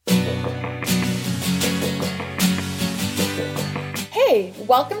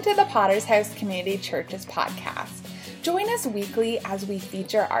Welcome to the Potter's House Community Church's podcast. Join us weekly as we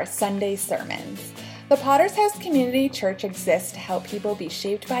feature our Sunday sermons. The Potter's House Community Church exists to help people be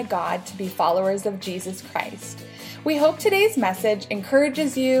shaped by God to be followers of Jesus Christ. We hope today's message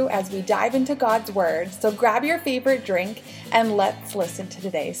encourages you as we dive into God's Word, so grab your favorite drink and let's listen to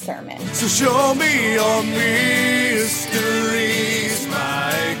today's sermon. So show me your mysteries,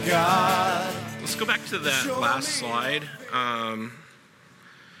 my God. Let's go back to that last slide.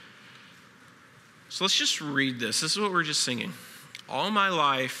 So let's just read this. This is what we're just singing. All my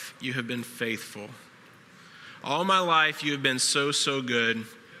life you have been faithful. All my life you have been so, so good.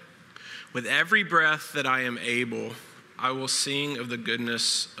 With every breath that I am able, I will sing of the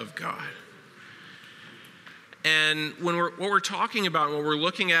goodness of God. And what we're talking about, and what we're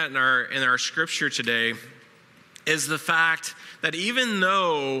looking at in our scripture today, is the fact that even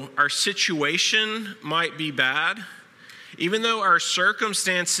though our situation might be bad, even though our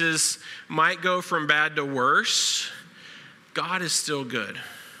circumstances might go from bad to worse, God is still good.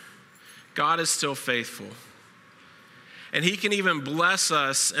 God is still faithful. And He can even bless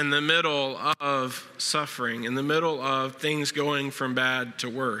us in the middle of suffering, in the middle of things going from bad to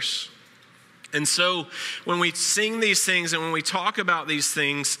worse. And so when we sing these things and when we talk about these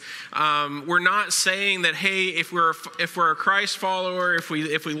things, we're not saying that, hey, if we're a Christ follower, if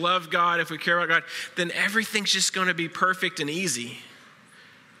we love God, if we care about God, then everything's just going to be perfect and easy.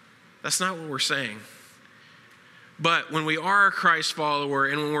 That's not what we're saying. But when we are a Christ follower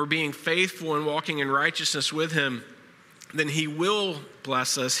and when we're being faithful and walking in righteousness with Him, then He will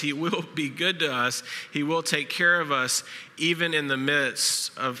bless us. He will be good to us. He will take care of us, even in the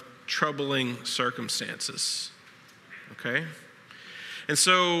midst of troubling circumstances. Okay? And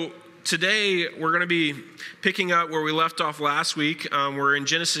so today we're going to be picking up where we left off last week. We're in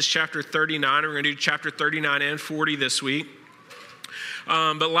Genesis chapter 39. We're going to do chapter 39 and 40 this week.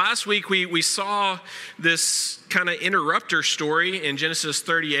 But last week we saw this kind of interrupter story in Genesis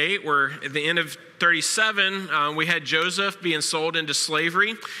 38, where at the end of 37, we had Joseph being sold into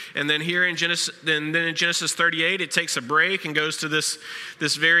slavery. And then here in Genesis 38, it takes a break and goes to this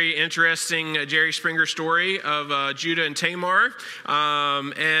very interesting Jerry Springer story of Judah and Tamar.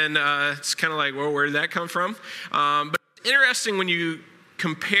 It's kind of like, well, where did that come from? But it's interesting when you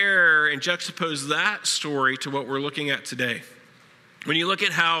compare and juxtapose that story to what we're looking at today. When you look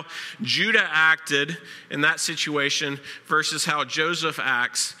at how Judah acted in that situation versus how Joseph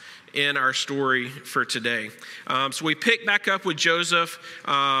acts in our story for today. So we pick back up with Joseph,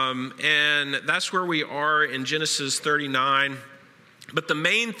 and that's where we are in Genesis 39. But the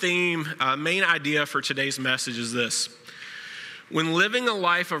main theme, main idea for today's message is this. When living a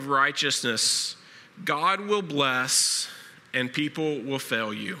life of righteousness, God will bless and people will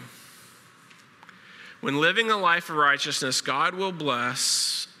fail you. When living a life of righteousness, God will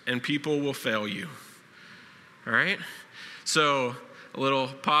bless and people will fail you. All right? So a little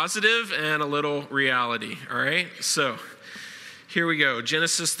positive and a little reality. All right? So here we go.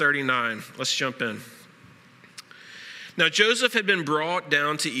 Genesis 39. Let's jump in. Now Joseph had been brought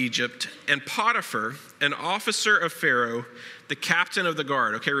down to Egypt, and Potiphar, an officer of Pharaoh, the captain of the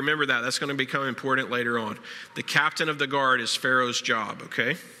guard. Okay, remember that. That's going to become important later on. The captain of the guard is Pharaoh's job,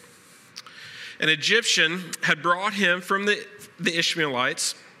 okay? An Egyptian had brought him from the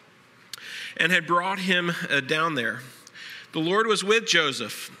Ishmaelites and had brought him down there. The Lord was with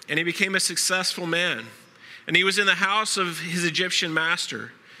Joseph, and he became a successful man. And he was in the house of his Egyptian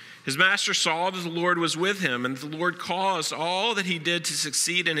master. His master saw that the Lord was with him, and the Lord caused all that he did to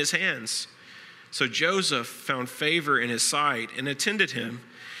succeed in his hands. So Joseph found favor in his sight and attended him.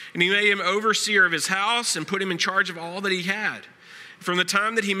 And he made him overseer of his house and put him in charge of all that he had. From the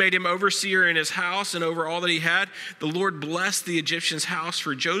time that he made him overseer in his house and over all that he had, the Lord blessed the Egyptian's house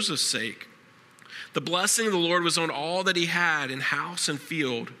for Joseph's sake. The blessing of the Lord was on all that he had in house and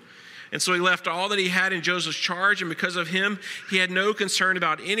field. And so he left all that he had in Joseph's charge, and because of him, he had no concern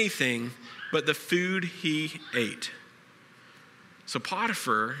about anything but the food he ate. So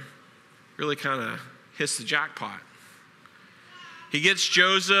Potiphar really kind of hits the jackpot. He gets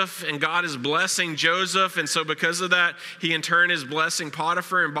Joseph, and God is blessing Joseph. And so because of that, he in turn is blessing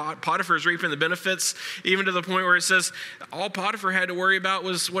Potiphar, and Potiphar is reaping the benefits, even to the point where it says all Potiphar had to worry about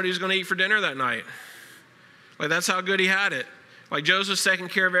was what he was going to eat for dinner that night. Like, that's how good he had it. Like, Joseph's taking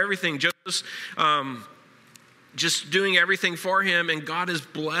care of everything. Joseph's just doing everything for him, and God is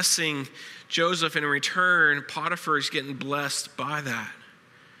blessing Joseph. And in return, Potiphar is getting blessed by that.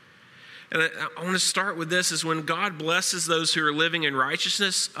 And I want to start with this, is when God blesses those who are living in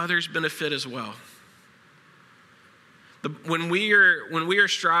righteousness, others benefit as well. When we are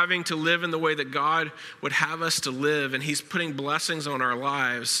striving to live in the way that God would have us to live, and he's putting blessings on our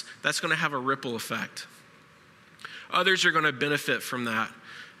lives, that's going to have a ripple effect. Others are going to benefit from that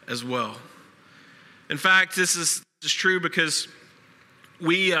as well. In fact, this is true because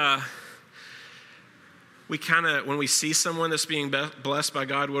we kind of, when we see someone that's being blessed by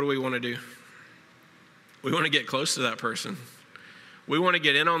God, what do we want to do? We want to get close to that person. We want to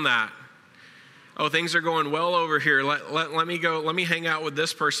get in on that. Oh, things are going well over here. Let me go. Let me hang out with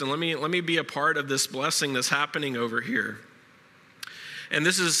this person. Let me be a part of this blessing that's happening over here. And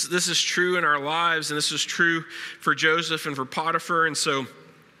this is true in our lives, and this is true for Joseph and for Potiphar. And so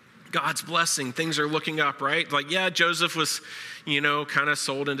God's blessing, things are looking up, right? Like, yeah, Joseph was, kind of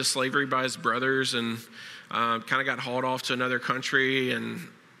sold into slavery by his brothers and kind of got hauled off to another country. And,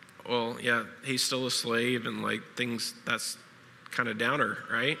 well, yeah, he's still a slave, and like things, that's kind of downer,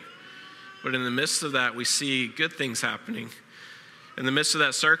 right? But in the midst of that, we see good things happening. In the midst of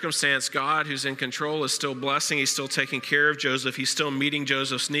that circumstance, God, who's in control, is still blessing. He's still taking care of Joseph. He's still meeting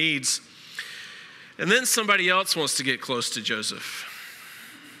Joseph's needs. And then somebody else wants to get close to Joseph.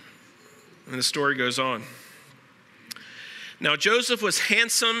 And the story goes on. Now, Joseph was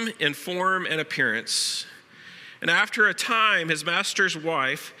handsome in form and appearance. And after a time, his master's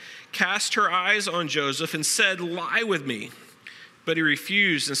wife cast her eyes on Joseph and said, "Lie with me." But he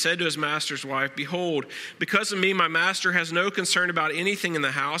refused and said to his master's wife, "Behold, because of me, my master has no concern about anything in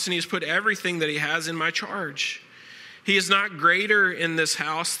the house, and he has put everything that he has in my charge. He is not greater in this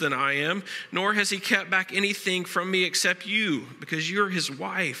house than I am, nor has he kept back anything from me except you, because you're his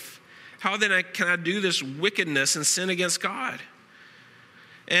wife. How then can I do this wickedness and sin against God?"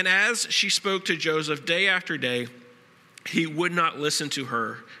 And as she spoke to Joseph day after day, he would not listen to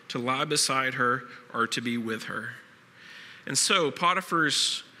her, to lie beside her, or to be with her. And so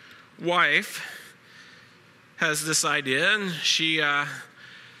Potiphar's wife has this idea, and she's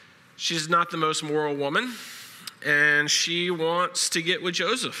not the most moral woman, and she wants to get with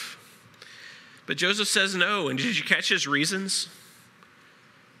Joseph. But Joseph says no. And did you catch his reasons?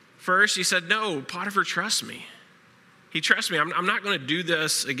 First, he said, "No, Potiphar trusts me. He trusts me. I'm not going to do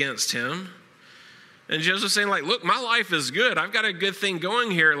this against him." And Joseph's saying, like, "Look, my life is good. I've got a good thing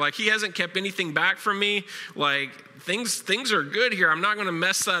going here. Like, he hasn't kept anything back from me. Like, things are good here. I'm not going to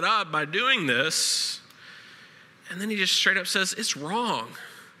mess that up by doing this." And then he just straight up says, "It's wrong.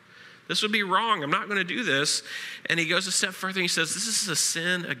 This would be wrong. I'm not going to do this." And he goes a step further and he says, "This is a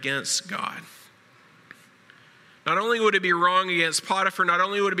sin against God." Not only would it be wrong against Potiphar, not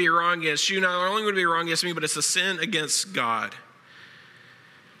only would it be wrong against you, not only would it be wrong against me, but it's a sin against God.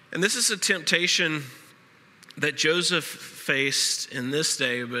 And this is a temptation that Joseph faced in this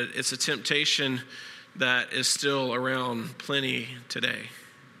day, but it's a temptation that is still around plenty today.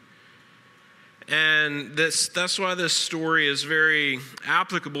 And that's why this story is very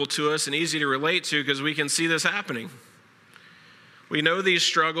applicable to us and easy to relate to, because we can see this happening. We know these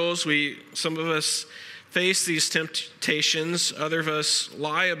struggles. Some of us face these temptations. Others of us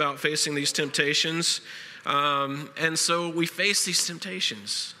lie about facing these temptations. And so we face these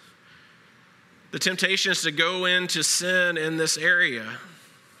temptations. The temptation is to go into sin in this area.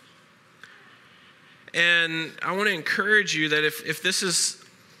 And I want to encourage you that if this is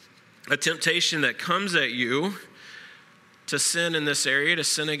a temptation that comes at you to sin in this area, to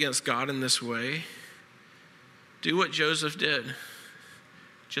sin against God in this way, do what Joseph did.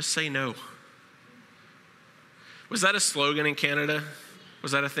 Just say no. Was that a slogan in Canada?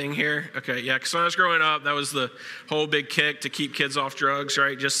 Was that a thing here? Okay, yeah, because when I was growing up, that was the whole big kick to keep kids off drugs,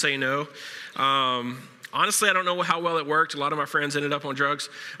 right? Just say no. Honestly, I don't know how well it worked. A lot of my friends ended up on drugs.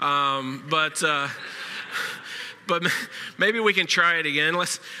 But maybe we can try it again.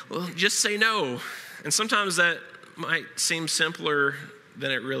 Just say no. And sometimes that might seem simpler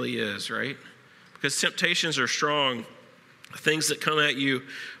than it really is, right? Because temptations are strong. Things that come at you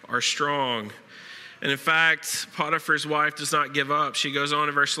are strong. And in fact, Potiphar's wife does not give up. She goes on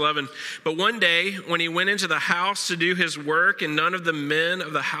in verse 11. "But one day, when he went into the house to do his work, and none of the men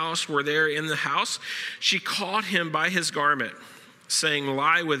of the house were there in the house, she caught him by his garment, saying,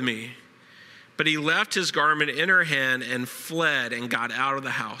 'Lie with me.' But he left his garment in her hand and fled and got out of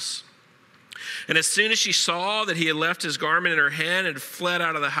the house. And as soon as she saw that he had left his garment in her hand and fled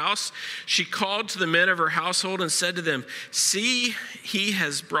out of the house, she called to the men of her household and said to them, 'See, he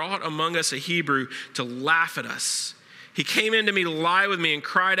has brought among us a Hebrew to laugh at us. He came in to me to lie with me and I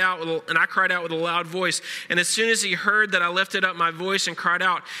cried out with a loud voice. And as soon as he heard that I lifted up my voice and cried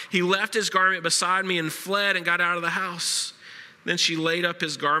out, he left his garment beside me and fled and got out of the house.' Then she laid up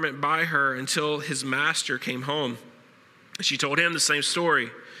his garment by her until his master came home. She told him the same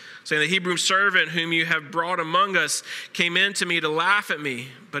story. saying, the Hebrew servant whom you have brought among us came in to me to laugh at me.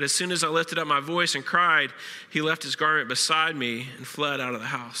 But as soon as I lifted up my voice and cried, he left his garment beside me and fled out of the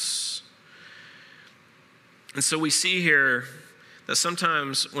house. And so we see here that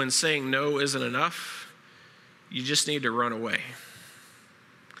sometimes when saying no isn't enough, you just need to run away.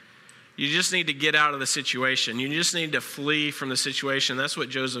 You just need to get out of the situation. You just need to flee from the situation. That's what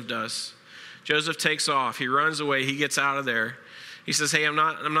Joseph does. Joseph takes off. He runs away. He gets out of there. He says, hey, I'm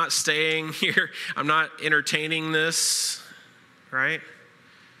not staying here. I'm not entertaining this, right?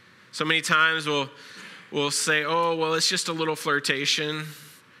 So many times we'll say, oh, well, it's just a little flirtation,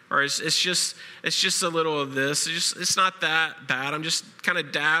 or it's just a little of this. It's not that bad. I'm just kind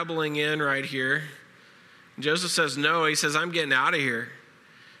of dabbling in right here. And Joseph says, no. He says, I'm getting out of here.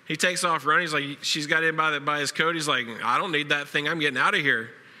 He takes off running. He's like, she's got in by his coat. He's like, I don't need that thing. I'm getting out of here.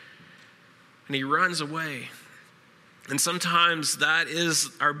 And he runs away. And sometimes that is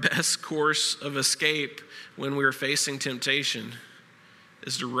our best course of escape when we're facing temptation,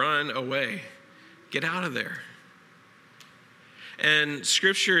 is to run away. Get out of there. And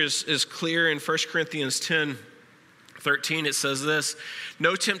scripture is clear in 1 Corinthians 10:13. It says this,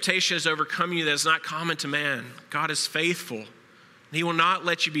 no temptation has overcome you that is not common to man. God is faithful. He will not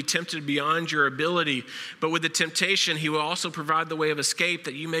let you be tempted beyond your ability, but with the temptation, he will also provide the way of escape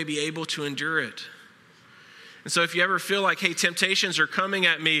that you may be able to endure it. And so if you ever feel like, hey, temptations are coming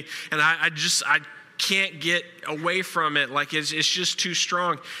at me and I can't get away from it, like it's just too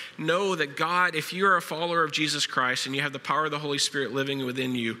strong, know that God, if you are a follower of Jesus Christ and you have the power of the Holy Spirit living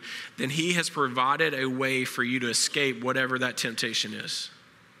within you, then he has provided a way for you to escape whatever that temptation is.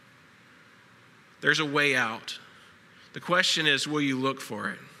 There's a way out. The question is, will you look for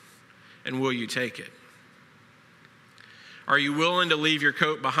it? And will you take it? Are you willing to leave your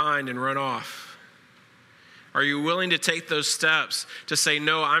coat behind and run off? Are you willing to take those steps to say,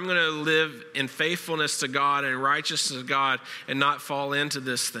 no, I'm going to live in faithfulness to God and righteousness to God and not fall into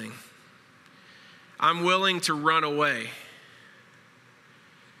this thing? I'm willing to run away.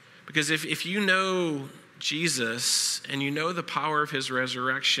 Because if you know Jesus and you know the power of his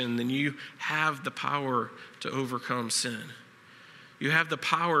resurrection, then you have the power to overcome sin. You have the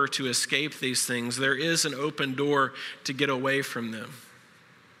power to escape these things. There is an open door to get away from them.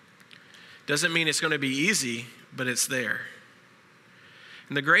 Doesn't mean it's going to be easy, but it's there.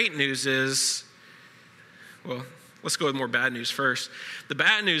 And the great news is, well, let's go with more bad news first. The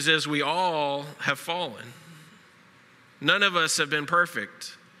bad news is we all have fallen. None of us have been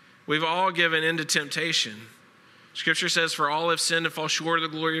perfect. We've all given in to temptation. Scripture says, for all have sinned and fall short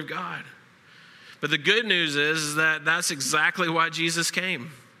of the glory of God. But the good news is that that's exactly why Jesus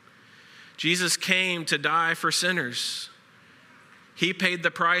came. Jesus came to die for sinners. He paid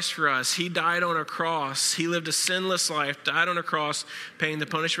the price for us. He died on a cross. He lived a sinless life, died on a cross, paying the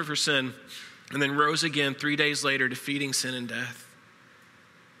punishment for sin, and then rose again 3 days later, defeating sin and death.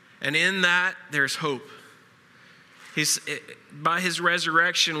 And in that, there's hope. By his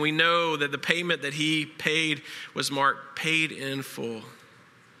resurrection, we know that the payment that he paid was marked paid in full.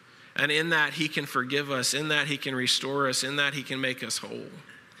 And in that, he can forgive us. In that, he can restore us. In that, he can make us whole.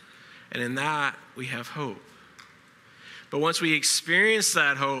 And in that, we have hope. But once we experience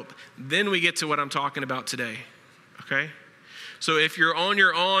that hope, then we get to what I'm talking about today, okay? So if you're on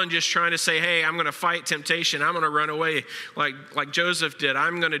your own just trying to say, hey, I'm going to fight temptation, I'm going to run away like Joseph did,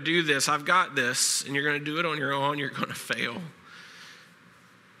 I'm going to do this, I've got this, and you're going to do it on your own, you're going to fail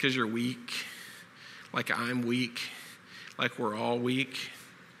because you're weak, like I'm weak, like we're all weak.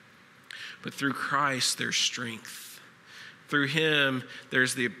 But through Christ, there's strength. Through him,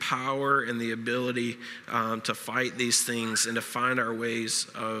 there's the power and the ability to fight these things and to find our ways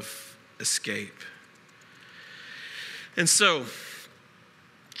of escape. And so,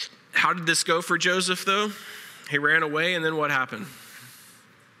 how did this go for Joseph, though? He ran away, and then what happened?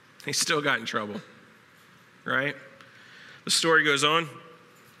 He still got in trouble, right? The story goes on.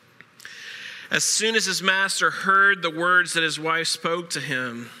 As soon as his master heard the words that his wife spoke to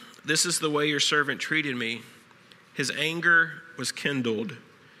him, this is the way your servant treated me, his anger was kindled.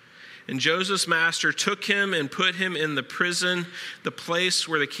 And Joseph's master took him and put him in the prison, the place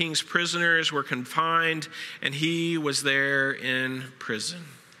where the king's prisoners were confined, and he was there in prison.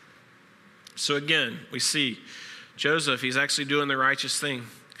 So again, we see Joseph, he's actually doing the righteous thing.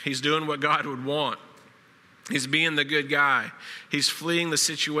 He's doing what God would want. He's being the good guy. He's fleeing the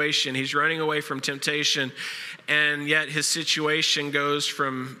situation. He's running away from temptation. And yet his situation goes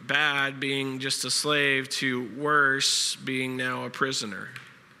from bad, being just a slave, to worse, being now a prisoner.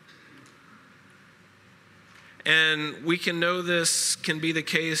 And we can know this can be the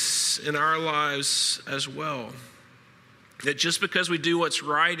case in our lives as well. That just because we do what's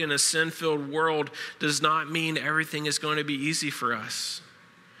right in a sin-filled world does not mean everything is going to be easy for us.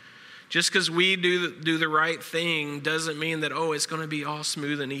 Just because we do the right thing doesn't mean that, it's going to be all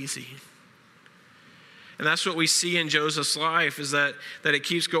smooth and easy. And that's what we see in Joseph's life, is that it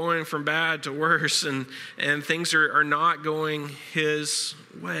keeps going from bad to worse, and things are not going his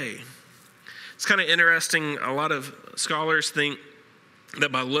way. It's kind of interesting. A lot of scholars think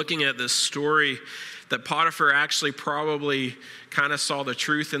that by looking at this story, that Potiphar actually probably kind of saw the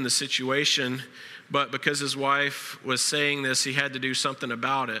truth in the situation, but because his wife was saying this, he had to do something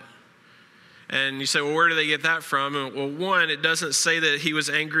about it. And you say, well, where do they get that from? Well, one, it doesn't say that he was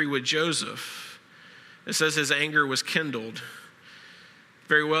angry with Joseph. It says his anger was kindled.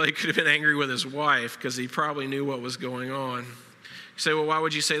 Very well, he could have been angry with his wife because he probably knew what was going on. You say, well, why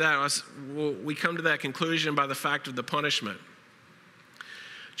would you say that? Well, we come to that conclusion by the fact of the punishment.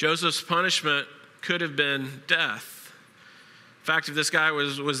 Joseph's punishment could have been death. In fact, if this guy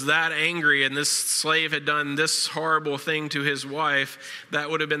was that angry and this slave had done this horrible thing to his wife,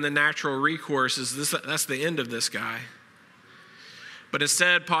 that would have been the natural recourse. That's the end of this guy. But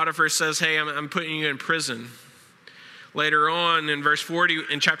instead, Potiphar says, hey, I'm putting you in prison. Later on in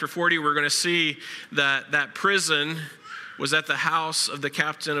chapter 40, we're going to see that prison was at the house of the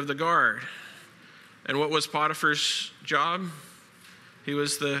captain of the guard. And what was Potiphar's job? He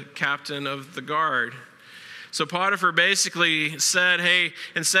was the captain of the guard. So Potiphar basically said, hey,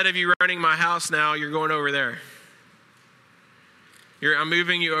 instead of you running my house now, you're going over there. I'm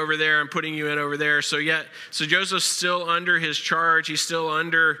moving you over there. I'm putting you in over there. So Joseph's still under his charge. He's still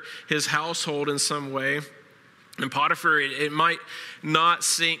under his household in some way. And Potiphar, it might not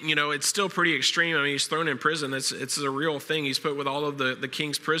seem, it's still pretty extreme. I mean, he's thrown in prison. It's a real thing. He's put with all of the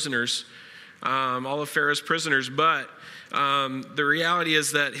king's prisoners, all of Pharaoh's prisoners. But the reality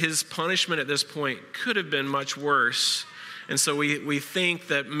is that his punishment at this point could have been much worse. And so we think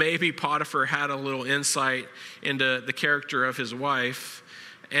that maybe Potiphar had a little insight into the character of his wife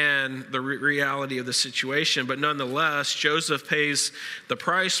and the reality of the situation. But nonetheless, Joseph pays the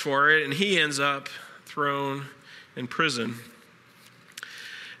price for it, and he ends up thrown in prison.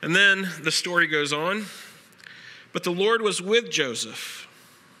 And then the story goes on. But the Lord was with Joseph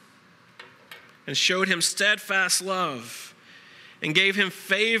and showed him steadfast love and gave him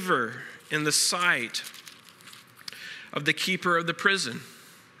favor in the sight of the keeper of the prison.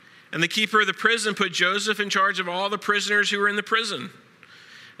 And the keeper of the prison put Joseph in charge of all the prisoners who were in the prison.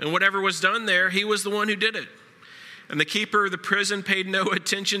 And whatever was done there, he was the one who did it. And the keeper of the prison paid no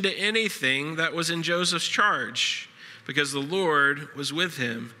attention to anything that was in Joseph's charge, because the Lord was with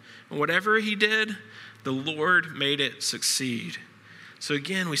him. And whatever he did, the Lord made it succeed. So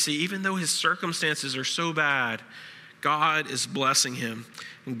again, we see even though his circumstances are so bad, God is blessing him,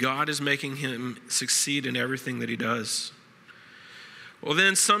 and God is making him succeed in everything that he does. Well,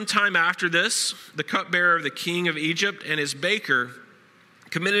 then sometime after this, the cupbearer of the king of Egypt and his baker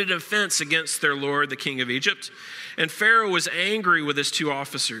committed an offense against their lord, the king of Egypt. And Pharaoh was angry with his two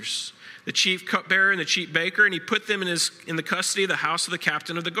officers, the chief cupbearer and the chief baker, and he put them in the custody of the house of the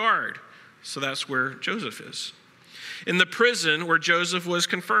captain of the guard. So that's where Joseph is. In the prison where Joseph was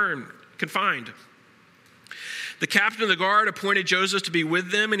confined. The captain of the guard appointed Joseph to be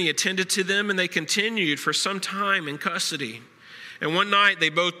with them, and he attended to them, and they continued for some time in custody. And one night they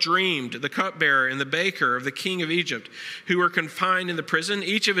both dreamed, the cupbearer and the baker of the king of Egypt, who were confined in the prison,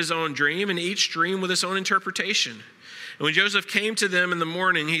 each of his own dream, and each dream with its own interpretation. And when Joseph came to them in the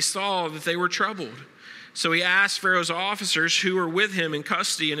morning, he saw that they were troubled. So he asked Pharaoh's officers who were with him in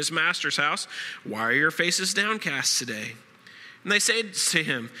custody in his master's house, "Why are your faces downcast today?" And they said to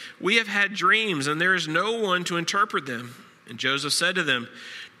him, "We have had dreams, and there is no one to interpret them." And Joseph said to them,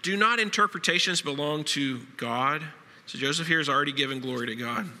 "Do not interpretations belong to God?" So Joseph here has already given glory to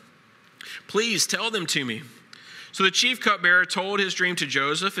God. "Please tell them to me." So the chief cupbearer told his dream to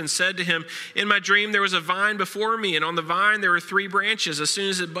Joseph and said to him, "In my dream there was a vine before me, and on the vine there were 3 branches. As soon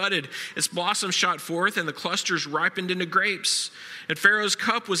as it budded, its blossoms shot forth, and the clusters ripened into grapes. And Pharaoh's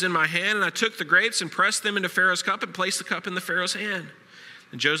cup was in my hand, and I took the grapes and pressed them into Pharaoh's cup and placed the cup in the Pharaoh's hand."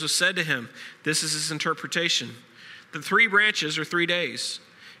 And Joseph said to him, "This is his interpretation. The 3 branches are 3 days.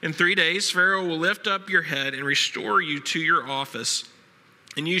 In 3 days Pharaoh will lift up your head and restore you to your office,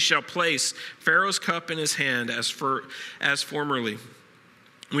 and you shall place Pharaoh's cup in his hand as formerly,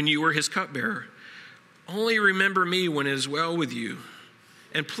 when you were his cupbearer. Only remember me when it is well with you.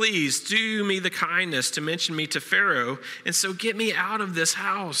 And please do me the kindness to mention me to Pharaoh, and so get me out of this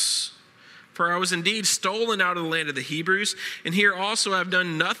house. For I was indeed stolen out of the land of the Hebrews, and here also I have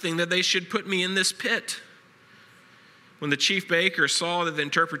done nothing that they should put me in this pit." When the chief baker saw that the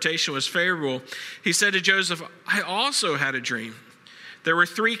interpretation was favorable, he said to Joseph, I also had a dream. There were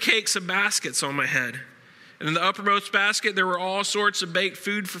 3 cakes of baskets on my head. And in the uppermost basket, there were all sorts of baked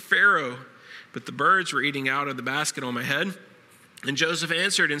food for Pharaoh. But the birds were eating out of the basket on my head. And Joseph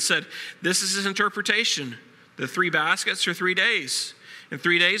answered and said, this is his interpretation. The 3 baskets are 3 days. In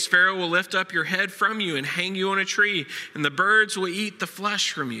 3 days, Pharaoh will lift up your head from you and hang you on a tree, and the birds will eat the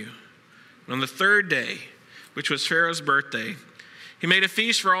flesh from you. And on the 3rd day, which was Pharaoh's birthday, he made a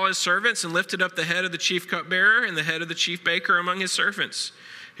feast for all his servants and lifted up the head of the chief cupbearer and the head of the chief baker among his servants.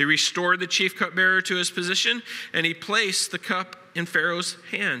 He restored the chief cupbearer to his position, and he placed the cup in Pharaoh's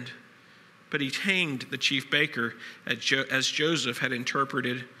hand. But he hanged the chief baker as Joseph had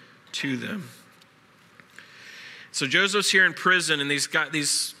interpreted to them. So Joseph's here in prison, and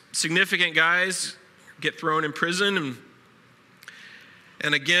these significant guys get thrown in prison.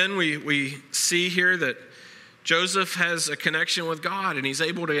 And again, we see here that Joseph has a connection with God, and he's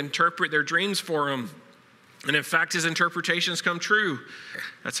able to interpret their dreams for them. And in fact, his interpretations come true.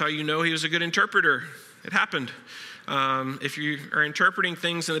 That's how you know he was a good interpreter. It happened. If you are interpreting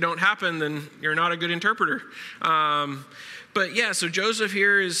things and they don't happen, then you're not a good interpreter. But yeah, so Joseph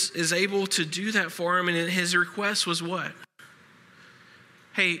here is able to do that for him, and his request was what?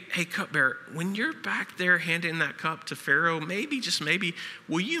 Hey, cupbearer, when you're back there handing that cup to Pharaoh, maybe, just maybe,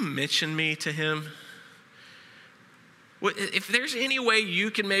 will you mention me to him? If there's any way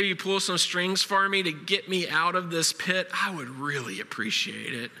you can maybe pull some strings for me to get me out of this pit, I would really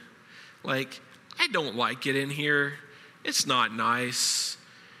appreciate it. Like, I don't like it in here. It's not nice.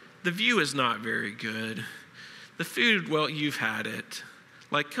 The view is not very good. The food, well, you've had it.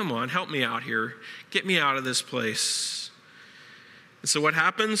 Like, come on, help me out here. Get me out of this place. And so what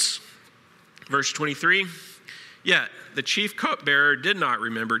happens? Verse 23, yet the chief cupbearer did not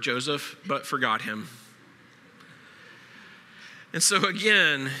remember Joseph, but forgot him. And so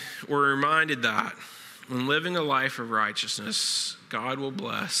again, we're reminded that when living a life of righteousness, God will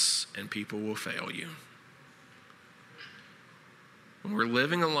bless and people will fail you. When we're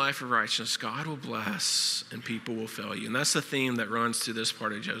living a life of righteousness, God will bless and people will fail you. And that's the theme that runs through this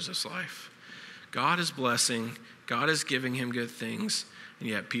part of Joseph's life. God is blessing, God is giving him good things, and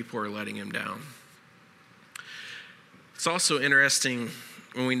yet people are letting him down. It's also interesting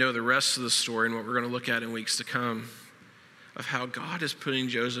when we know the rest of the story and what we're going to look at in weeks to come, of how God is putting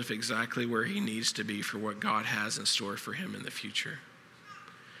Joseph exactly where he needs to be for what God has in store for him in the future.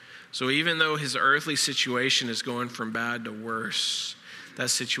 So even though his earthly situation is going from bad to worse, that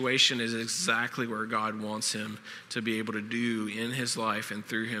situation is exactly where God wants him to be able to do in his life and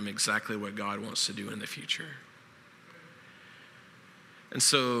through him exactly what God wants to do in the future. And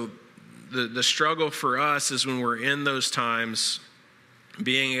so the struggle for us is when we're in those times,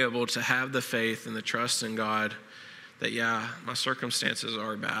 being able to have the faith and the trust in God that, yeah, my circumstances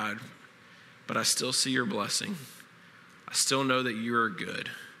are bad, but I still see your blessing. I still know that you are good.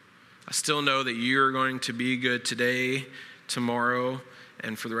 I still know that you are going to be good today, tomorrow,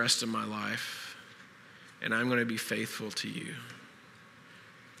 and for the rest of my life. And I'm going to be faithful to you.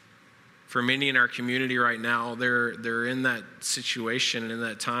 For many in our community right now, they're in that situation and in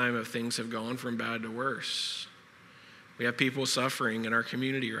that time of things have gone from bad to worse. We have people suffering in our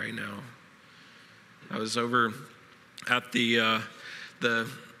community right now. I was over at the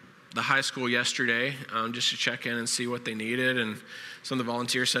high school yesterday just to check in and see what they needed, and some of the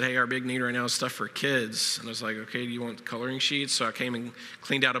volunteers said, hey, our big need right now is stuff for kids. And I was like, okay, do you want coloring sheets? So I came and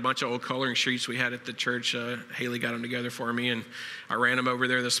cleaned out a bunch of old coloring sheets we had at the church. Haley got them together for me, and I ran them over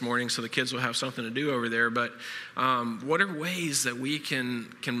there this morning so the kids will have something to do over there. But what are ways that we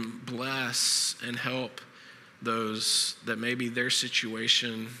can bless and help those that maybe their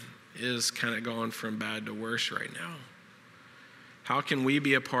situation is kind of going from bad to worse right now? How can we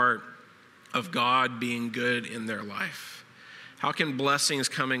be a part of God being good in their life? How can blessings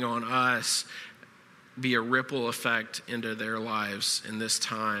coming on us be a ripple effect into their lives in this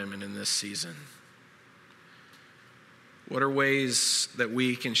time and in this season? What are ways that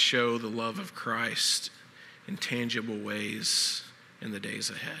we can show the love of Christ in tangible ways in the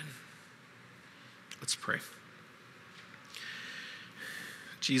days ahead? Let's pray.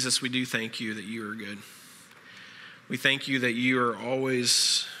 Jesus, we do thank you that you are good. We thank you that you are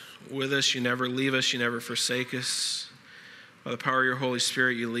always with us. You never leave us. You never forsake us. By the power of your Holy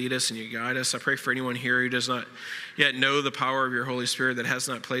Spirit, you lead us and you guide us. I pray for anyone here who does not yet know the power of your Holy Spirit, that has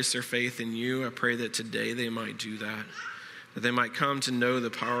not placed their faith in you. I pray that today they might do that they might come to know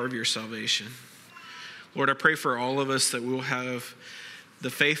the power of your salvation. Lord, I pray for all of us that we'll have the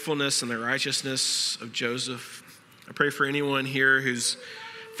faithfulness and the righteousness of Joseph. I pray for anyone here who's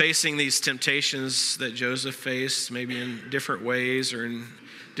facing these temptations that Joseph faced, maybe in different ways or in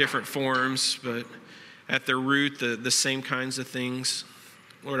different forms, but at their root, the same kinds of things.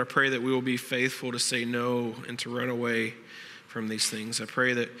 Lord, I pray that we will be faithful to say no and to run away from these things. I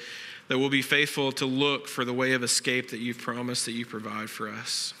pray that we'll be faithful to look for the way of escape that you've promised that you provide for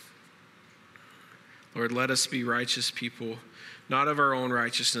us. Lord, let us be righteous people, not of our own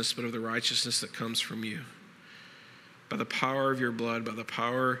righteousness, but of the righteousness that comes from you. By the power of your blood, by the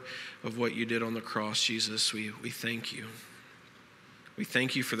power of what you did on the cross, Jesus, we thank you. We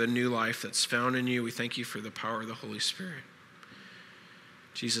thank you for the new life that's found in you. We thank you for the power of the Holy Spirit.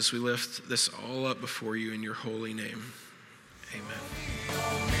 Jesus, we lift this all up before you in your holy name. Amen.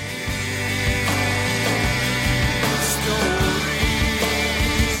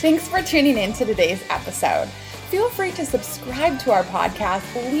 Thanks for tuning in to today's episode. Feel free to subscribe to our podcast,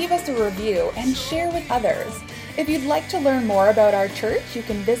 leave us a review, and share with others. If you'd like to learn more about our church, you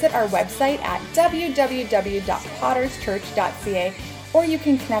can visit our website at www.potterschurch.ca, or you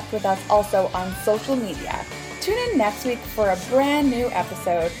can connect with us also on social media. Tune in next week for a brand new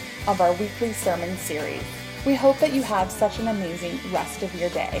episode of our weekly sermon series. We hope that you have such an amazing rest of your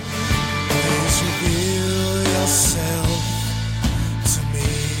day.